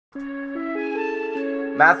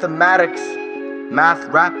Mathematics, math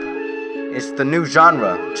rap, it's the new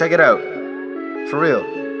genre. Check it out. For real.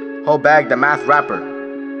 Whole bag the math rapper.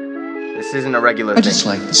 This isn't a regular thing. I just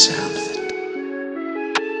like the sound of it.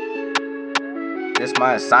 This is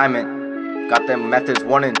my assignment. Got them methods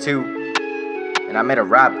 1 and 2. And I made a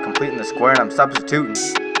rap completing the square and I'm substituting.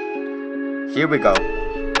 Here we go.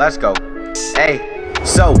 Let's go. Hey,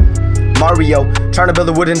 so Mario trying to build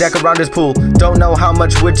a wooden deck around his pool. Don't know how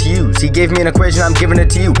much wood to use. He gave me an equation, I'm giving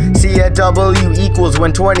it to you. C a W equals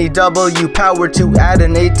 120 W power to add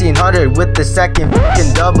an 1800 with the second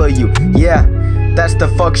fucking W. Yeah, that's the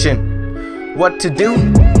function. What to do?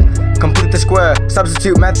 Complete the square.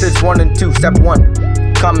 Substitute methods 1 and 2. Step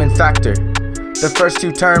 1, common factor. The first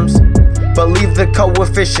 2 terms, but leave the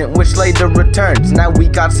coefficient which later returns. Now we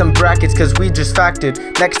got some brackets cause we just factored.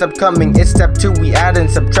 Next upcoming is step 2, we add and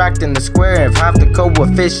subtract in the square of half the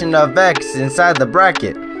coefficient of x inside the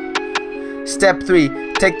bracket. Step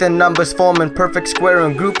 3, take the numbers forming perfect square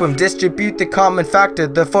and group them. Distribute the common factor,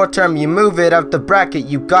 the 4th term you move it out the bracket,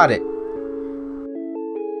 you got it.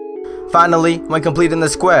 Finally, when completing the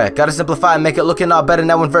square, gotta simplify and make it looking all better.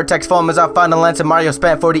 Now when vertex form is our final answer, Mario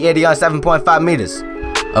spent 4080 on 7.5 meters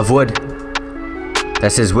of wood.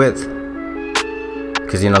 That's his width.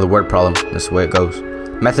 Cause you know the word problem, that's the way it goes.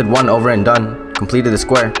 Method 1 over and done, completed the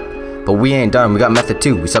square. But we ain't done, we got method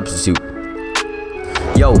 2, we substitute.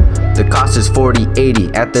 Yo, the cost is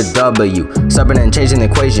 4080 at the W. Subbing and changing the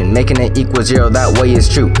equation, making it equal 0, that way is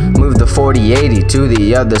true. Move the 4080 to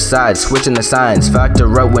the other side, switching the signs. Factor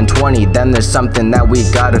out 120, then there's something that we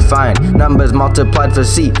gotta find. Numbers multiplied for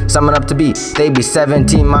C, summing up to B. They be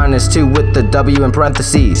 17 minus 2 with the W in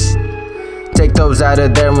parentheses. Take those out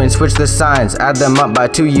of there and switch the signs. Add them up by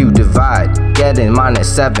 2, you divide. Getting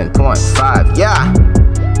minus 7.5, yeah!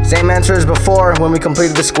 Same answer as before when we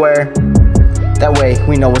completed the square. That way,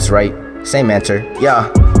 we know what's right. Same answer,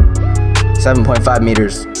 yeah. 7.5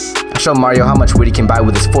 meters. I showed Mario how much wood he can buy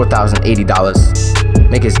with his $4,080.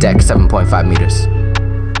 Make his deck 7.5 meters.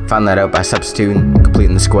 Found that out by substituting and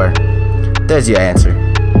completing the square. There's your answer.